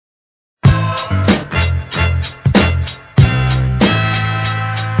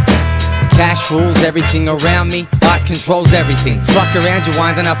House rules everything around me, ice controls everything. Fuck around, you're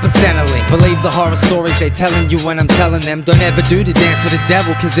winding up a Centrelink. Believe the horror stories they telling you when I'm telling them. Don't ever do the dance to the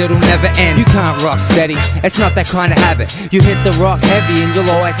devil, cause it'll never end. You can't rock steady, it's not that kind of habit. You hit the rock heavy and you'll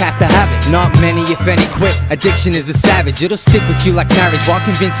always have to have it. Not many, if any, quit. Addiction is a savage, it'll stick with you like marriage while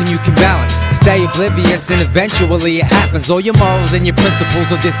convincing you can balance. Stay oblivious and eventually it happens. All your morals and your principles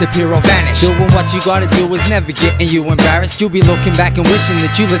will disappear or vanish. Doing what you gotta do is never getting you embarrassed. You'll be looking back and wishing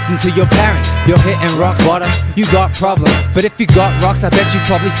that you listened to your parents. You're hitting rock bottom, you got problems, but if you got rocks, I bet you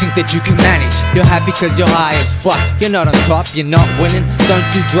probably think that you can manage. You're happy cause you're high as fuck. You're not on top, you're not winning. Don't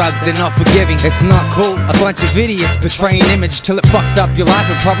do drugs, they're not forgiving. It's not cool, a bunch of idiots portraying image till it fucks up your life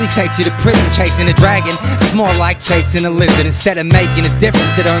and probably takes you to prison. Chasing a dragon, it's more like chasing a lizard. Instead of making a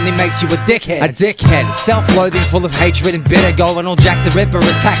difference, it only makes you a dickhead. A dickhead, self-loathing, full of hatred and bitter. Going all Jack the Ripper,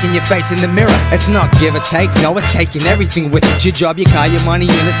 attacking your face in the mirror. It's not give or take, no, it's taking everything with it. Your job, your car, your money,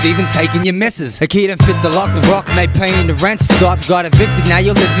 and it's even taking your missus. A key didn't fit the lock, the rock made paying the rent stop. Got evicted, now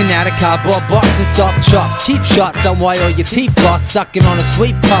you're living out of cardboard box and soft chops. Cheap shots on why all your teeth lost. Sucking on a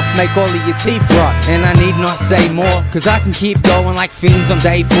sweet puff, make all of your teeth rot. And I need not say more, cause I can keep going like fiends on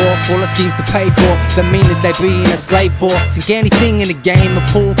day 4. Full of schemes to pay for, that mean that they being a slave for. Sink anything in the game of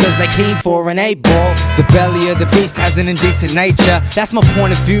pool, cause they keen for an 8-ball. The belly of the beast has an indecent nature. That's my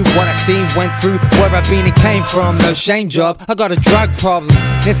point of view, what I seen, went through, where I been and came from. No shame job, I got a drug problem,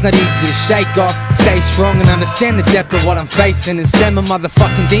 it's not easy to shake off. Stay strong and understand the depth of what I'm facing, and send my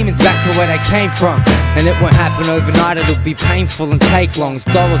motherfucking demons back to where they came from. And it won't happen overnight, it'll be painful and take long. It's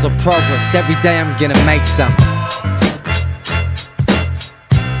dollars or progress, every day I'm gonna make some.